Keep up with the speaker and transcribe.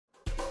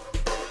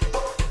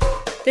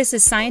This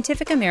is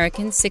Scientific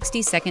American's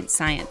 60-Second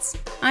Science.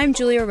 I'm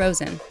Julia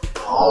Rosen.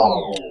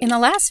 In the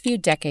last few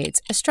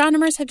decades,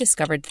 astronomers have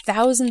discovered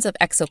thousands of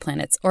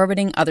exoplanets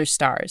orbiting other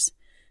stars.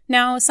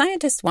 Now,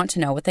 scientists want to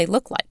know what they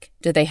look like.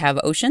 Do they have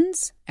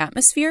oceans?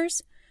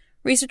 Atmospheres?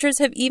 Researchers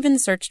have even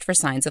searched for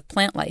signs of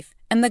plant life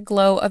and the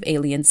glow of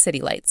alien city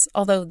lights,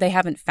 although they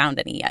haven't found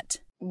any yet.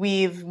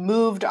 We've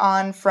moved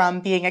on from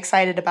being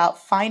excited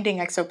about finding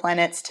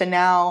exoplanets to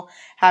now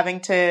having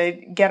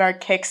to get our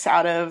kicks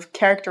out of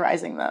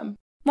characterizing them.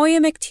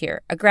 Moya McTeer,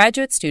 a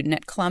graduate student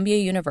at Columbia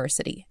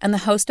University and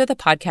the host of the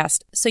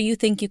podcast So You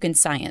Think You Can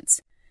Science.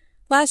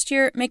 Last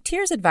year,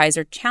 McTeer's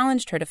advisor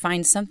challenged her to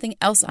find something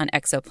else on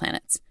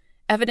exoplanets,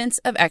 evidence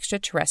of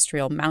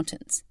extraterrestrial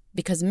mountains,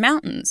 because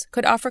mountains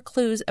could offer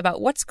clues about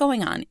what's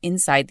going on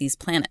inside these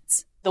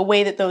planets. The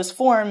way that those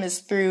form is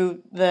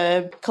through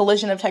the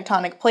collision of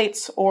tectonic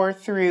plates or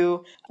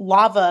through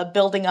lava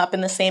building up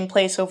in the same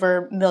place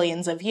over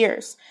millions of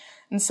years.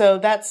 And so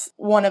that's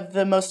one of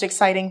the most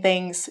exciting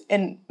things,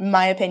 in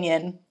my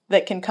opinion,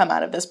 that can come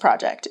out of this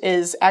project,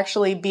 is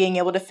actually being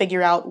able to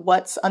figure out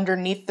what's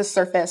underneath the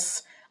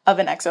surface of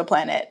an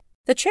exoplanet.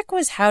 The trick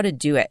was how to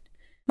do it.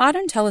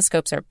 Modern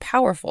telescopes are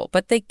powerful,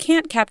 but they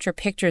can't capture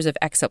pictures of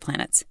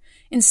exoplanets.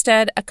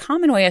 Instead, a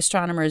common way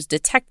astronomers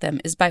detect them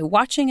is by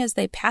watching as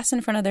they pass in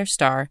front of their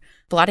star,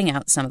 blotting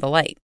out some of the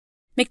light.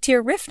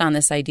 McTeer riffed on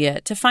this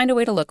idea to find a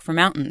way to look for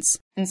mountains.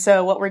 And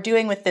so what we're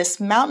doing with this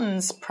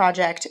mountains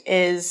project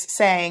is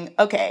saying,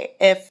 okay,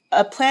 if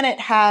a planet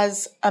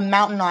has a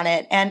mountain on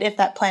it, and if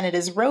that planet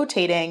is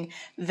rotating,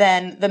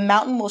 then the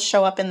mountain will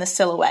show up in the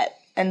silhouette,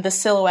 and the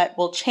silhouette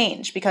will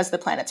change because the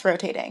planet's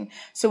rotating.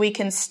 So we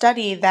can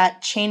study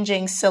that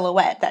changing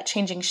silhouette, that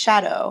changing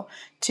shadow,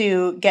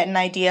 to get an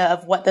idea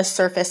of what the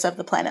surface of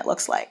the planet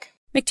looks like.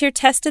 McTeer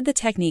tested the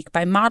technique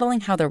by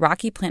modeling how the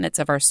rocky planets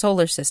of our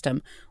solar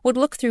system would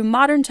look through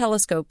modern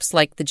telescopes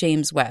like the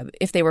James Webb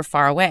if they were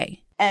far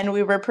away. And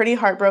we were pretty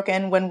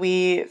heartbroken when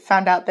we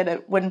found out that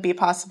it wouldn't be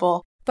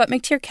possible. But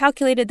McTeer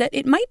calculated that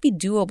it might be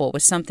doable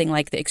with something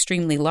like the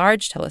Extremely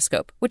Large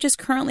Telescope, which is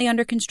currently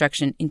under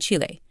construction in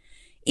Chile.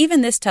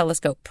 Even this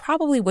telescope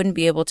probably wouldn't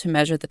be able to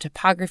measure the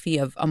topography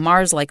of a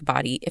Mars-like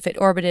body if it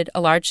orbited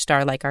a large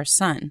star like our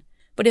Sun.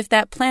 But if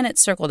that planet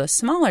circled a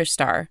smaller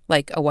star,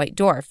 like a white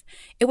dwarf,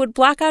 it would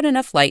block out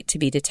enough light to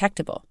be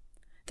detectable.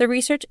 The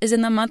research is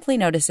in the monthly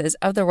notices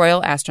of the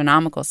Royal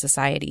Astronomical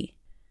Society.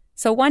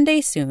 So one day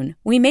soon,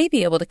 we may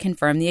be able to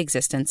confirm the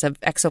existence of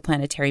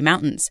exoplanetary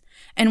mountains,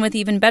 and with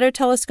even better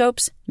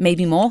telescopes,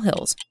 maybe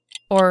molehills,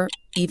 or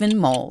even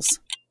moles.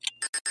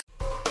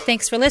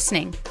 Thanks for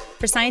listening.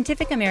 For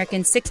Scientific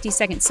American's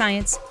 60-Second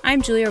Science,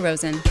 I'm Julia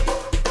Rosen.